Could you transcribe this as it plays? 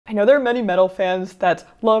I know there are many metal fans that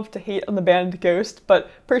love to hate on the band Ghost,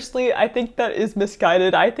 but personally I think that is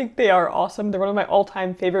misguided. I think they are awesome. They're one of my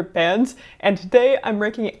all-time favorite bands, and today I'm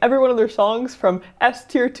ranking every one of their songs from S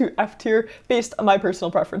tier to F tier based on my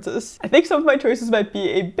personal preferences. I think some of my choices might be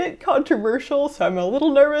a bit controversial, so I'm a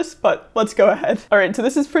little nervous, but let's go ahead. Alright, so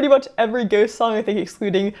this is pretty much every Ghost song, I think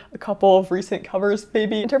excluding a couple of recent covers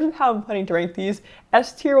maybe. In terms of how I'm planning to rank these,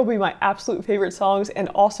 S tier will be my absolute favorite songs and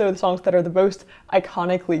also the songs that are the most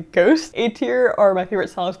iconically Ghost. A tier are my favorite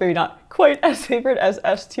songs, maybe not quite as favorite as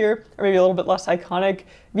S tier, or maybe a little bit less iconic.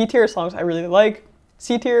 B tier songs I really like.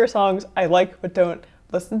 C tier songs I like but don't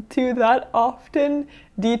listen to that often.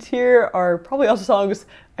 D tier are probably also songs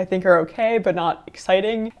I think are okay but not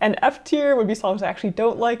exciting. And F tier would be songs I actually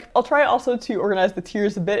don't like. I'll try also to organize the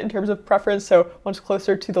tiers a bit in terms of preference, so ones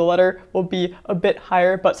closer to the letter will be a bit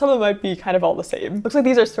higher, but some of them might be kind of all the same. Looks like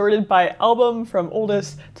these are sorted by album from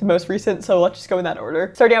oldest to most recent, so let's just go in that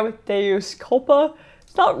order. Starting out with Deus Culpa.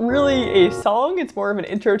 It's not really a song, it's more of an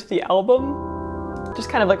intro to the album. Just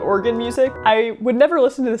kind of like organ music. I would never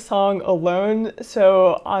listen to the song alone,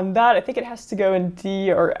 so on that I think it has to go in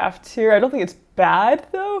D or F tier. I don't think it's bad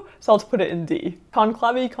though, so I'll just put it in D.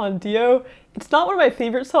 Conclave con Dio. It's not one of my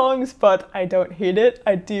favorite songs, but I don't hate it.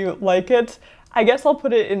 I do like it. I guess I'll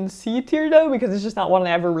put it in C tier though, because it's just not one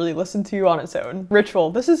I ever really listened to on its own. Ritual.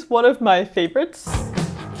 This is one of my favorites,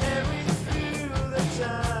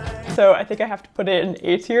 so I think I have to put it in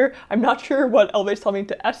A tier. I'm not sure what elevates tell me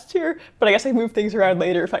to S tier, but I guess I can move things around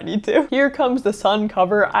later if I need to. Here Comes the Sun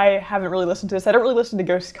cover. I haven't really listened to this. I don't really listen to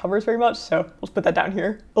Ghost covers very much, so let's put that down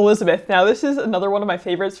here. Elizabeth. Now this is another one of my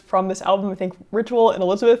favorites from this album. I think Ritual and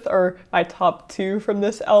Elizabeth are my top two from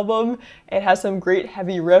this album. It has some great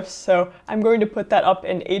heavy riffs, so I'm going to put that up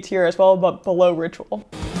in A tier as well, but below Ritual.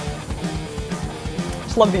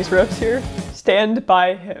 Just love these riffs here. Stand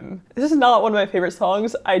By Him. This is not one of my favorite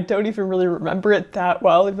songs. I don't even really remember it that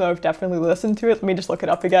well, even though I've definitely listened to it. Let me just look it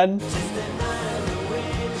up again.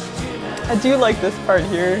 I do like this part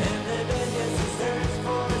here.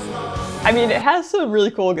 I mean, it has some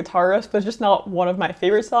really cool guitar riffs, but it's just not one of my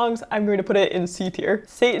favorite songs. I'm going to put it in C tier.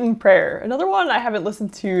 Satan Prayer. Another one I haven't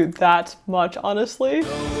listened to that much, honestly.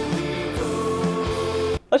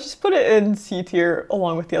 Let's just put it in C tier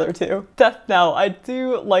along with the other two. Death Knell. I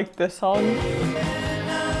do like this song.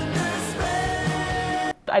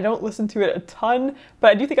 I don't listen to it a ton, but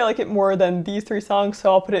I do think I like it more than these three songs,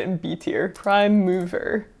 so I'll put it in B tier. Prime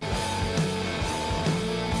Mover.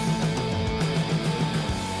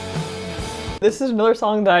 This is another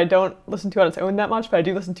song that I don't listen to on its own that much, but I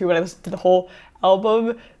do listen to when I listen to the whole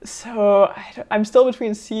album. So I'm still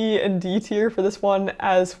between C and D tier for this one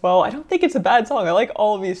as well. I don't think it's a bad song. I like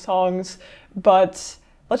all of these songs, but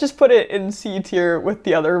let's just put it in C tier with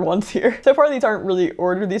the other ones here. So far these aren't really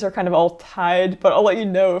ordered. These are kind of all tied, but I'll let you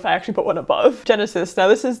know if I actually put one above. Genesis. Now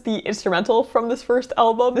this is the instrumental from this first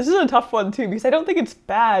album. This is a tough one too, because I don't think it's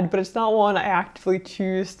bad, but it's not one I actively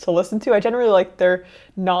choose to listen to. I generally like their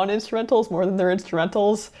non-instrumentals more than their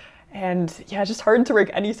instrumentals. And yeah, it's just hard to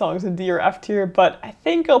rank any songs in D or F tier, but I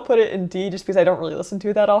think I'll put it in D just because I don't really listen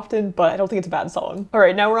to it that often, but I don't think it's a bad song.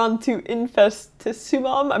 Alright, now we're on to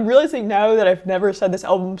Infestissimum. I'm realizing now that I've never said this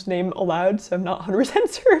album's name aloud, so I'm not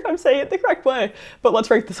 100% sure if I'm saying it the correct way, but let's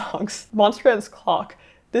rank the songs. Monstrance Clock.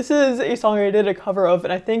 This is a song I did a cover of,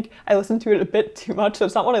 and I think I listened to it a bit too much, so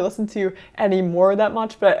it's not one I listen to anymore that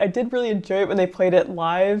much, but I did really enjoy it when they played it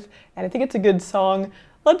live, and I think it's a good song.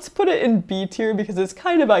 Let's put it in B tier because it's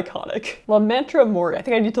kind of iconic. La Mantra Mori. I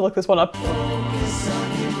think I need to look this one up.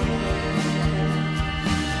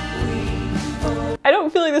 I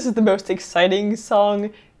don't feel like this is the most exciting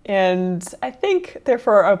song, and I think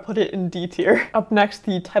therefore I'll put it in D tier. Up next,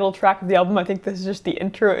 the title track of the album. I think this is just the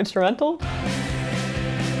intro instrumental.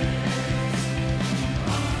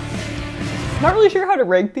 Not really sure how to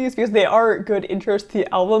rank these because they are good intros to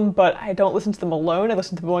the album, but I don't listen to them alone. I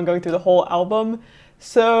listen to the one going through the whole album.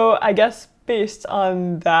 So I guess based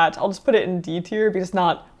on that, I'll just put it in D tier because it's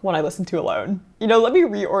not one I listen to alone. You know, let me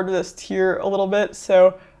reorder this tier a little bit.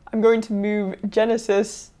 So I'm going to move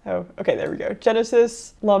Genesis, oh, okay, there we go.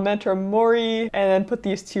 Genesis, La Mantra Mori, and then put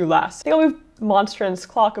these two last. I think I'll move Monstrance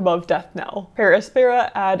Clock above Death Knell. Per Aspera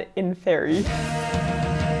ad Inferi.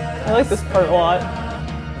 I like this part a lot.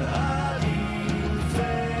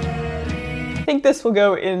 I think this will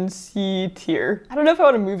go in C tier. I don't know if I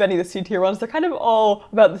want to move any of the C tier ones. They're kind of all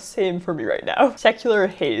about the same for me right now. Secular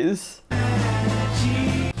Haze. I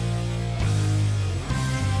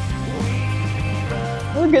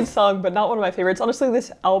Really good song, but not one of my favorites. Honestly,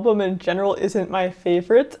 this album in general isn't my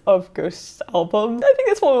favorite of Ghost's albums. I think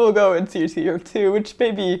this one will go in C tier too, which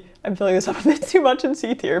maybe I'm filling this up a bit too much in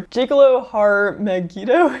C tier. Gigolo Har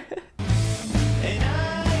Megiddo.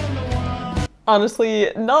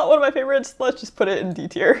 Honestly, not one of my favorites. Let's just put it in D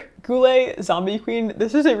tier. Goulet Zombie Queen.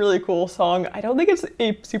 This is a really cool song. I don't think it's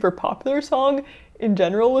a super popular song in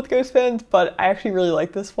general with Ghost fans, but I actually really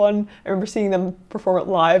like this one. I remember seeing them perform it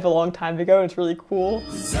live a long time ago, and it's really cool.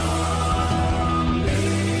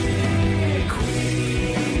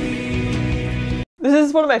 This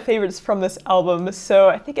is one of my favorites from this album, so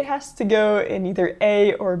I think it has to go in either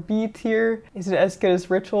A or B tier. Is it as good as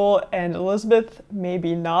Ritual and Elizabeth?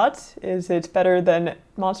 Maybe not. Is it better than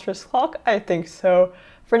Monstrous Clock? I think so.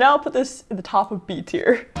 For now, I'll put this at the top of B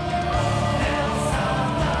tier.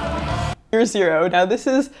 Year Zero. Now this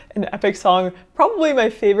is an epic song, probably my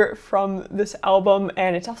favorite from this album,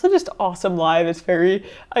 and it's also just awesome live. It's very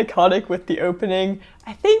iconic with the opening.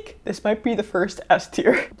 I think this might be the first S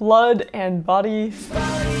tier. Blood and Body.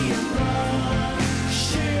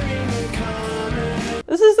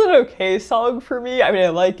 This is an okay song for me. I mean, I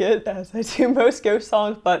like it, as I do most Ghost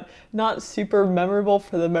songs, but not super memorable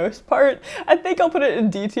for the most part. I think I'll put it in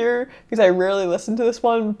D tier because I rarely listen to this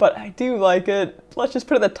one, but I do like it. Let's just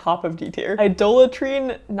put it at the top of D tier.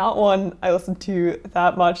 Idolatrine, not one I listen to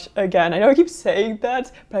that much. Again, I know I keep saying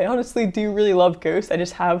that, but I honestly do really love Ghost. I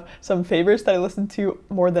just have some favorites that I listen to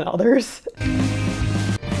more than others.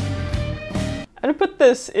 I'm gonna put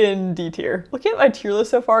this in D tier. Looking at my tier list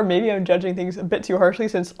so far, maybe I'm judging things a bit too harshly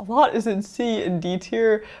since a lot is in C and D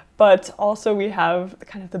tier, but also we have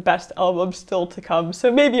kind of the best album still to come,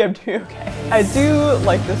 so maybe I'm doing okay. I do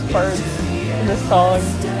like this part in this song.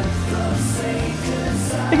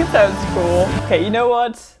 I think it sounds cool. Okay, you know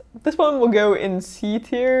what? This one will go in C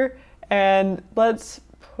tier, and let's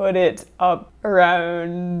put it up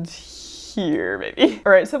around here, maybe.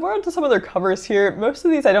 All right, so we're on to some of their covers here. Most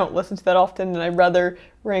of these I don't listen to that often, and I'd rather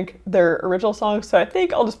rank their original songs, so I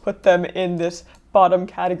think I'll just put them in this bottom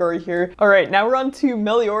category here. All right, now we're on to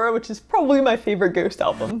Meliora, which is probably my favorite Ghost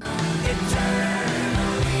album.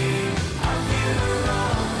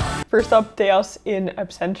 First up, Deus in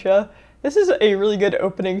Absentia. This is a really good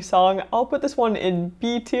opening song. I'll put this one in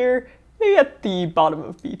B tier, maybe at the bottom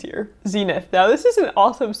of B tier. Zenith. Now this is an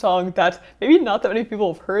awesome song that maybe not that many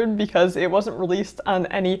people have heard because it wasn't released on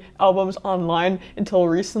any albums online until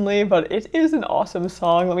recently, but it is an awesome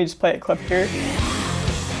song. Let me just play a clip here.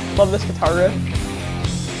 Love this guitar riff.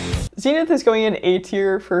 Zenith is going in A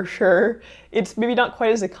tier for sure. It's maybe not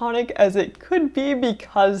quite as iconic as it could be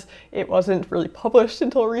because it wasn't really published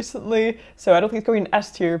until recently, so I don't think it's going in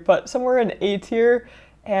S tier, but somewhere in A tier.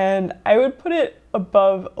 And I would put it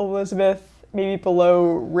above Elizabeth, maybe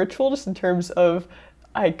below Ritual, just in terms of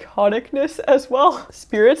iconicness as well.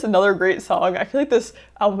 Spirits, another great song. I feel like this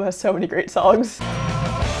album has so many great songs.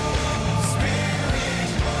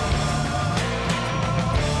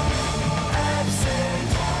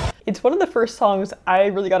 It's one of the first songs I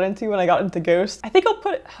really got into when I got into Ghost. I think I'll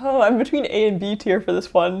put it, I'm between A and B tier for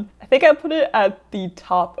this one. I think I'll put it at the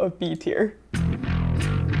top of B tier.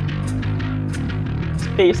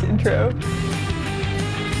 Bass intro.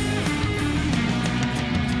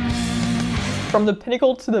 From the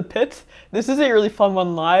Pinnacle to the Pit. This is a really fun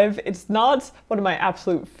one live. It's not one of my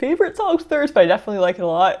absolute favorite songs of theirs, but I definitely like it a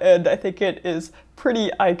lot, and I think it is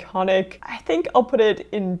pretty iconic. I think I'll put it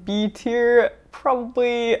in B tier,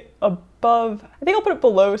 probably above, I think I'll put it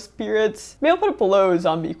below Spirits. Maybe I'll put it below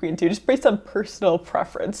Zombie Queen too, just based on personal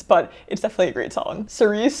preference, but it's definitely a great song.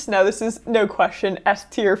 Cerise, now this is no question S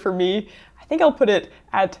tier for me. I think I'll put it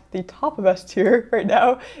at the top of S tier right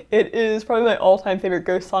now. It is probably my all-time favorite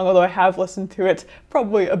Ghost song, although I have listened to it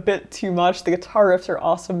probably a bit too much. The guitar riffs are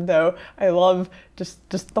awesome though. I love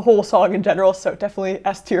just the whole song in general, so definitely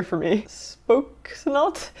S tier for me. Spoke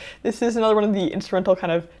Sonat. This is another one of the instrumental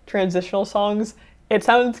kind of transitional songs. It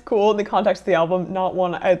sounds cool in the context of the album, not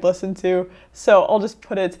one I'd listen to, so I'll just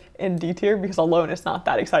put it in D tier because alone it's not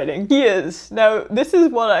that exciting. He Is. Now, this is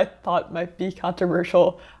what I thought might be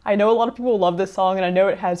controversial. I know a lot of people love this song and I know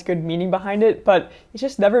it has good meaning behind it, but it's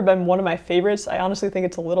just never been one of my favorites. I honestly think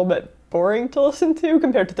it's a little bit boring to listen to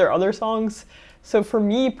compared to their other songs. So for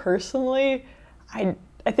me personally, I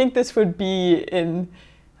think this would be in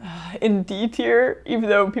D tier, even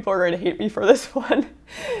though people are going to hate me for this one.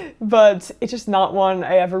 But it's just not one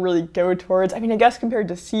I ever really go towards. I mean, I guess compared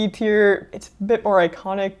to C tier, it's a bit more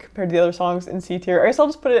iconic compared to the other songs in C tier. I guess I'll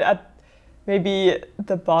just put it at maybe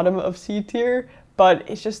the bottom of C tier, but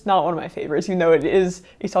it's just not one of my favorites, even though it is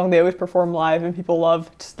a song they always perform live and people love.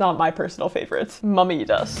 It's just not my personal favorite. Mummy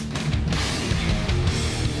Dust.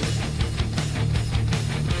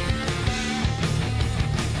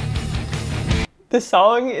 The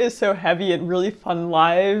song is so heavy and really fun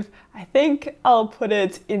live. I think I'll put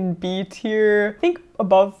it in B tier. I think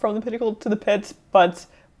above From the Pinnacle to the Pit, but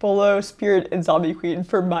below Spirit and Zombie Queen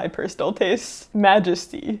for my personal taste.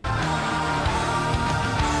 Majesty.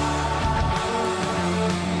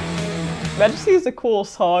 Majesty is a cool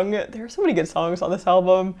song. There are so many good songs on this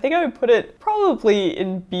album. I think I would put it probably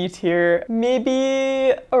in B tier,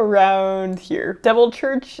 maybe around here. Devil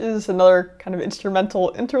Church is another kind of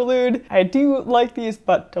instrumental interlude. I do like these,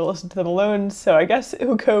 but don't listen to them alone, so I guess it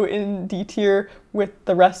will go in D tier with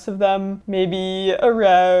the rest of them, maybe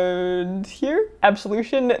around here.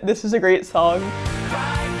 Absolution, this is a great song.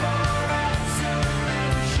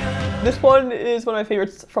 This one is one of my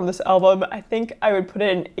favorites from this album. I think I would put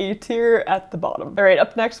it in A tier at the bottom. All right,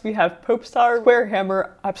 up next we have Pope Star. Square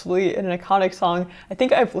Hammer, absolutely an iconic song. I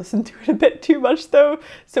think I've listened to it a bit too much though,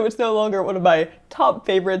 so it's no longer one of my top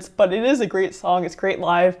favorites, but it is a great song. It's great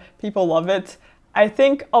live, people love it. I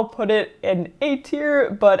think I'll put it in A tier,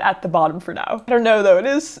 but at the bottom for now. I don't know though, it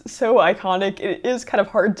is so iconic. It is kind of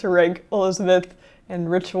hard to rank Elizabeth and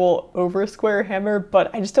Ritual over Square Hammer,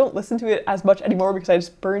 but I just don't listen to it as much anymore because I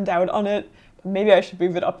just burned out on it. But maybe I should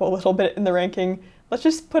move it up a little bit in the ranking. Let's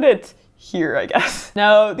just put it here, I guess.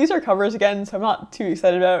 Now, these are covers again, so I'm not too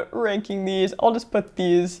excited about ranking these. I'll just put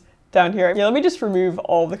these down here. Yeah, let me just remove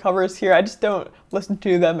all the covers here. I just don't listen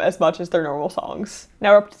to them as much as their normal songs.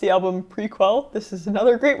 Now we're up to the album Prequel. This is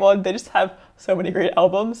another great one. They just have so many great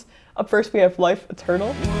albums. Up first we have Life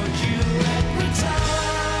Eternal.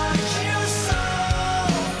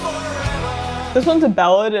 This one's a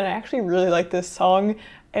ballad, and I actually really like this song.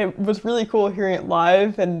 It was really cool hearing it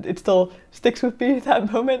live, and it still sticks with me at that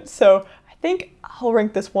moment, so I think I'll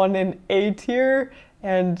rank this one in A tier.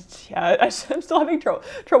 And yeah, I'm still having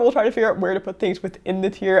trouble trying to figure out where to put things within the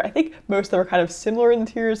tier. I think most of them are kind of similar in the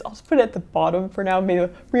tiers. I'll just put it at the bottom for now, maybe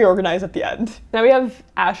reorganize at the end. Now we have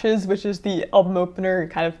Ashes, which is the album opener,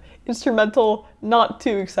 kind of instrumental, not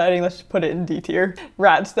too exciting. Let's just put it in D tier.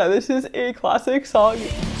 Rats, now this is a classic song.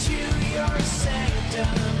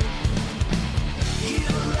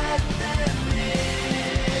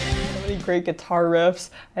 Great guitar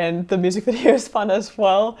riffs, and the music video is fun as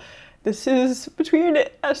well. This is between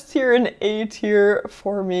S tier and A tier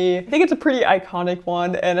for me. I think it's a pretty iconic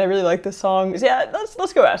one, and I really like this song. Yeah,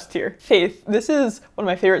 let's go S tier. Faith. This is one of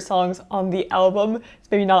my favorite songs on the album.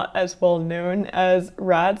 It's maybe not as well known as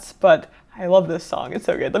Rats, but I love this song. It's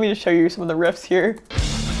so good. Let me just show you some of the riffs here.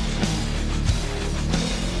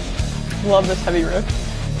 Love this heavy riff.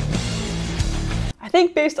 I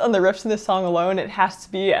think based on the riffs in this song alone, it has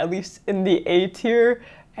to be at least in the A tier,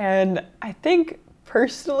 and I think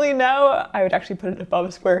personally now I would actually put it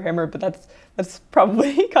above Square Hammer, but that's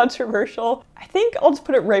probably controversial. I think I'll just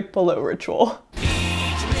put it right below Ritual.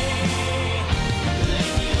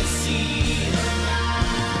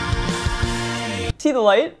 See the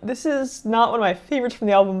Light. This is not one of my favorites from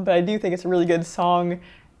the album, but I do think it's a really good song,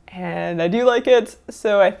 and I do like it,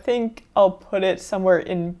 so I think I'll put it somewhere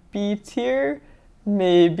in B tier.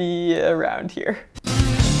 Maybe around here.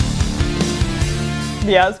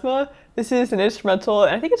 Miasma. This is an instrumental,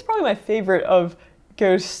 and I think it's probably my favorite of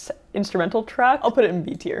Ghost's instrumental track. I'll put it in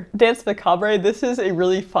B tier. Dance Macabre. This is a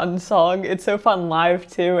really fun song. It's so fun live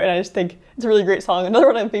too, and I just think it's a really great song. Another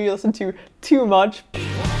one I've maybe listened to too much.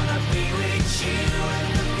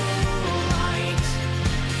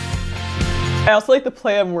 I also like the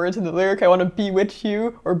play on words in the lyric. I want to be with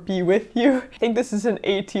you or be with you. I think this is an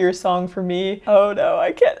A tier song for me. Oh no,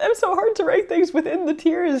 I can't. I'm so hard to rank things within the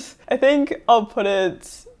tiers. I think I'll put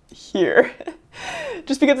it here.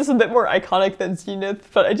 Just because it's a bit more iconic than Zenith,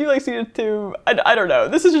 but I do like Zenith too. I don't know.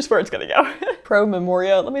 This is just where it's gonna go. Pro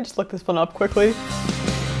Memoria. Let me just look this one up quickly.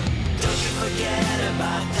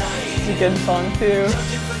 It's a good song too.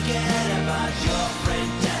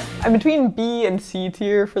 I'm between B and C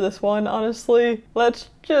tier for this one, honestly.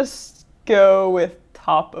 Let's just go with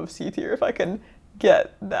top of C tier if I can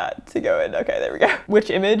get that to go in. Okay, there we go.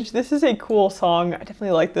 Which Image? This is a cool song. I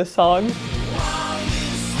definitely like this song.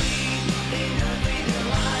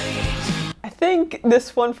 I think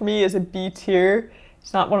this one for me is a B tier.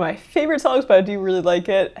 It's not one of my favorite songs, but I do really like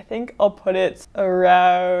it. I think I'll put it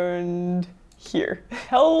around here.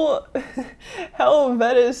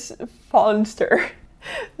 Helvetus Fonster.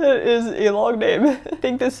 That is a long name. I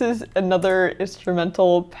think this is another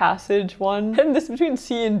instrumental passage one. And this is between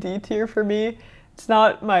C and D tier for me. It's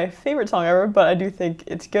not my favorite song ever, but I do think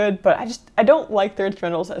it's good. But I don't like their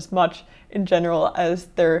instrumentals as much in general as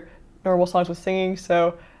their normal songs with singing.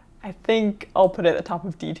 So I think I'll put it at the top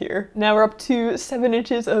of D tier. Now we're up to 7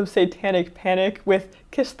 Inches of Satanic Panic with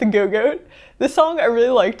Kiss the Go-Goat. This song I really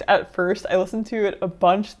liked at first. I listened to it a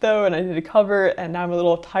bunch though, and I did a cover, and now I'm a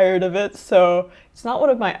little tired of it, so it's not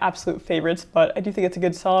one of my absolute favorites, but I do think it's a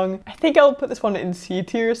good song. I think I'll put this one in C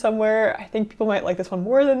tier somewhere. I think people might like this one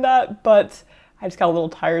more than that, but I just got a little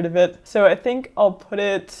tired of it. So I think I'll put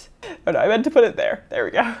it, oh no, I meant to put it there. There we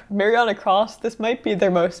go. Mariana Cross, this might be their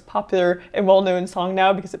most popular and well-known song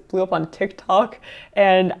now because it blew up on TikTok.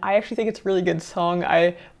 And I actually think it's a really good song.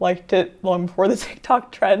 I liked it long before the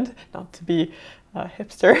TikTok trend, not to be a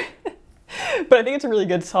hipster. But I think it's a really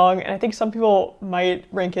good song, and I think some people might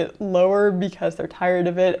rank it lower because they're tired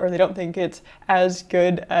of it or they don't think it's as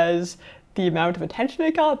good as the amount of attention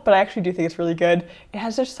it got, but I actually do think it's really good. It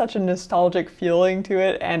has just such a nostalgic feeling to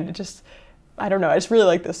it, and it just, I don't know, I just really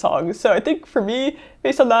like this song. So I think for me,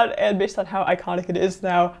 based on that and based on how iconic it is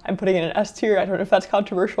now, I'm putting it in an S tier. I don't know if that's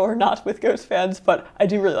controversial or not with Ghost fans, but I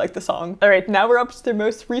do really like the song. All right, now we're up to their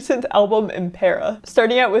most recent album, Impera.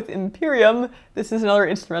 Starting out with Imperium, this is another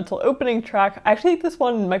instrumental opening track. I actually think this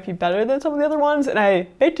one might be better than some of the other ones, and I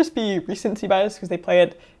may just be recency biased because they play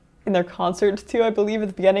it in their concerts too, I believe, at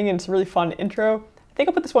the beginning, and it's a really fun intro. I think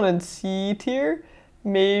I'll put this one in C tier,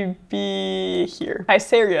 maybe here.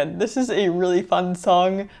 Kaisarian, this is a really fun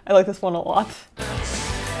song. I like this one a lot. It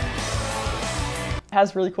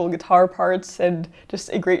has really cool guitar parts and just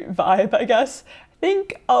a great vibe, I guess. I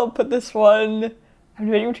think I'll put this one, I'm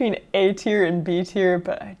debating between A tier and B tier,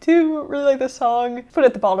 but I do really like this song. Put it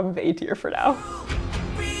at the bottom of A tier for now.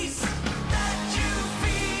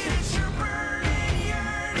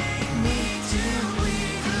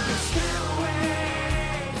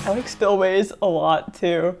 I like Spillways a lot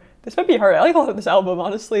too. This might be hard. I like a lot of this album,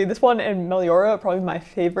 honestly. This one and Meliora are probably my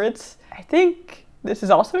favorites. I think this is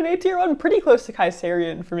also an A tier one, pretty close to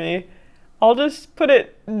Kaisarian for me. I'll just put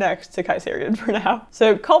it next to Kaisarian for now.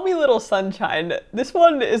 So Call Me Little Sunshine. This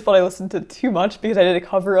one is what I listened to too much because I did a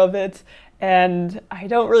cover of it, and I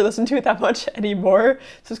don't really listen to it that much anymore,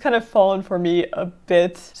 so it's kind of fallen for me a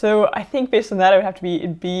bit. So I think based on that, it would have to be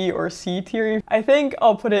in B or C tier. I think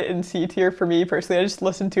I'll put it in C tier for me personally. I just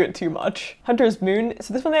listened to it too much. Hunter's Moon.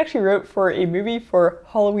 So this one I actually wrote for a movie for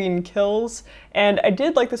Halloween Kills, and I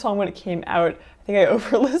did like the song when it came out. I think I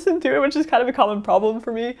over-listened to it, which is kind of a common problem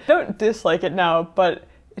for me. I don't dislike it now, but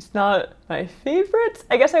it's not my favorite.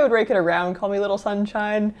 I guess I would rank it around Call Me Little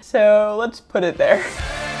Sunshine, so let's put it there.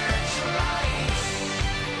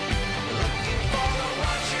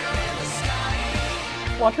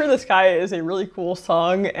 Watcher in the Sky is a really cool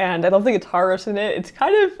song, and I love the guitarist in it. It's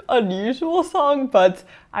kind of an unusual song, but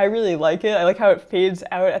I really like it. I like how it fades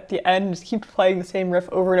out at the end and just keeps playing the same riff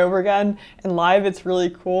over and over again, and live it's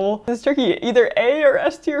really cool. It's tricky, either A or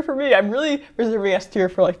S tier for me. I'm really reserving S tier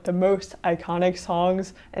for like the most iconic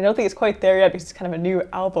songs. I don't think it's quite there yet because it's kind of a new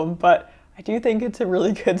album, but I do think it's a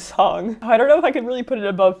really good song. I don't know if I could really put it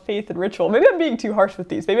above Faith and Ritual. Maybe I'm being too harsh with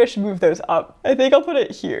these. Maybe I should move those up. I think I'll put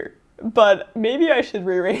it here, but maybe I should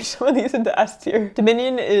rearrange some of these into S tier.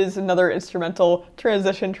 Dominion is another instrumental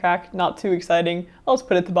transition track, not too exciting. I'll just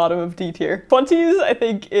put it at the bottom of D tier. 20s, I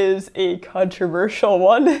think, is a controversial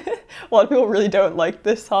one. A lot of people really don't like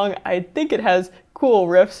this song. I think it has cool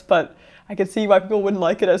riffs, but I can see why people wouldn't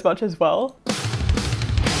like it as much as well.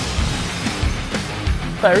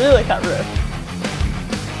 But I really like that riff.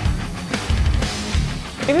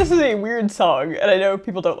 I think this is a weird song, and I know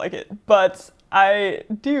people don't like it, but I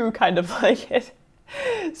do kind of like it.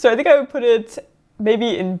 So I think I would put it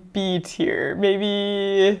maybe in B tier,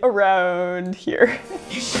 maybe around here.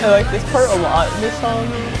 I like this part a lot in this song.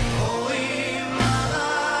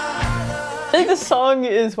 I think this song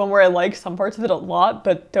is one where I like some parts of it a lot,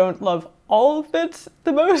 but don't love all of it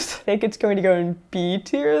the most. I think it's going to go in B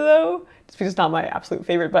tier though, just because it's not my absolute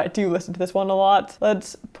favorite, but I do listen to this one a lot.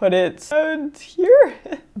 Let's put it around here.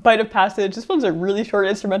 Bite of Passage. This one's a really short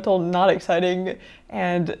instrumental, not exciting,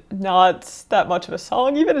 and not that much of a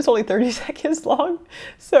song even. It's only 30 seconds long.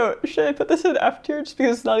 So should I put this in F tier just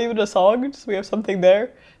because it's not even a song, just so we have something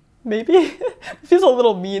there? Maybe? It feels a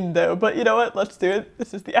little mean though, but you know what? Let's do it.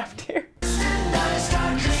 This is the F tier.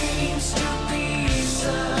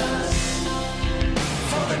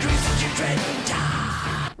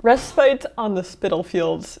 Respite on the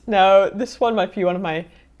Spitalfields. Now, this one might be one of my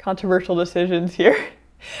controversial decisions here.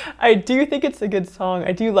 I do think it's a good song.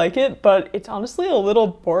 I do like it, but it's honestly a little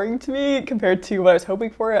boring to me compared to what I was hoping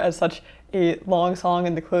for as such a long song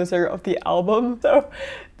and the closer of the album. So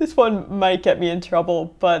this one might get me in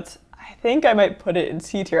trouble, but I think I might put it in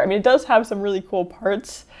C tier. I mean, it does have some really cool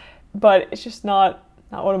parts, but it's just not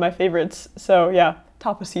one of my favorites. So yeah,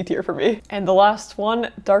 top of C tier for me. And the last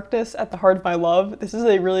one, Darkness at the Heart of My Love. This is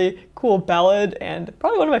a really cool ballad and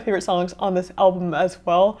probably one of my favorite songs on this album as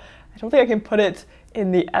well. I don't think I can put it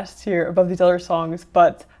in the S tier above these other songs,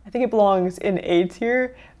 but I think it belongs in A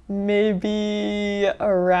tier, maybe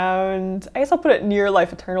around, I guess I'll put it near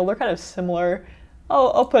Life Eternal. They're kind of similar.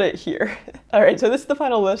 I'll put it here. All right, so this is the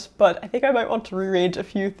final list, but I think I might want to rearrange a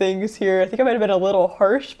few things here. I think I might have been a little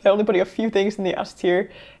harsh by only putting a few things in the S tier,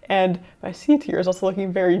 and my C tier is also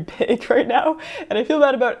looking very big right now, and I feel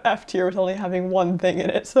bad about F tier with only having one thing in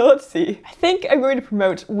it, so let's see. I think I'm going to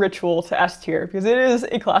promote Ritual to S tier because it is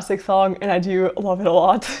a classic song and I do love it a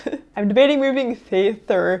lot. I'm debating moving Faith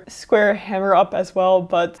or Square Hammer up as well,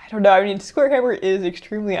 but I don't know, I mean, Square Hammer is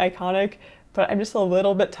extremely iconic, but I'm just a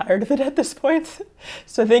little bit tired of it at this point,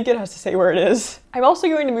 so I think it has to stay where it is. I'm also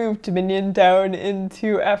going to move Dominion down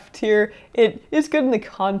into F tier. It is good in the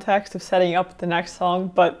context of setting up the next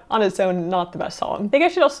song, but on its own, not the best song. I think I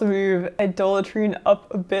should also move Idolatrine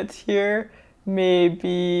up a bit here,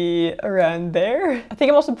 maybe around there. I think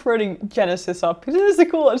I'm also promoting Genesis up because it is a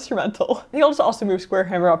cool instrumental. I think I'll just also move Square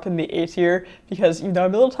Hammer up in the A tier because even though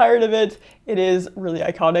I'm a little tired of it, it is really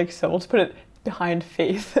iconic, so we'll just put it behind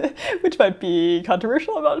Faith, which might be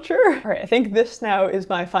controversial, I'm not sure. All right, I think this now is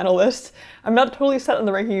my final list. I'm not totally set on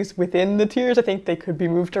the rankings within the tiers. I think they could be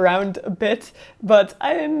moved around a bit, but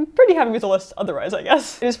I'm pretty happy with the list otherwise, I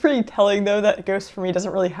guess. It is pretty telling though that Ghost for me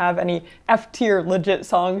doesn't really have any F tier legit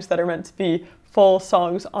songs that are meant to be full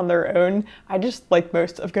songs on their own. I just like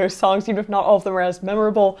most of Ghost songs, even if not all of them are as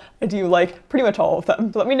memorable. I do like pretty much all of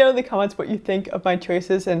them. So let me know in the comments what you think of my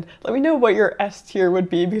choices and let me know what your S tier would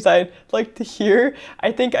be because I'd like to hear.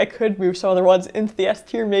 I think I could move some other ones into the S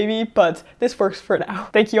tier maybe, but this works for now.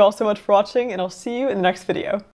 Thank you all so much for watching and I'll see you in the next video.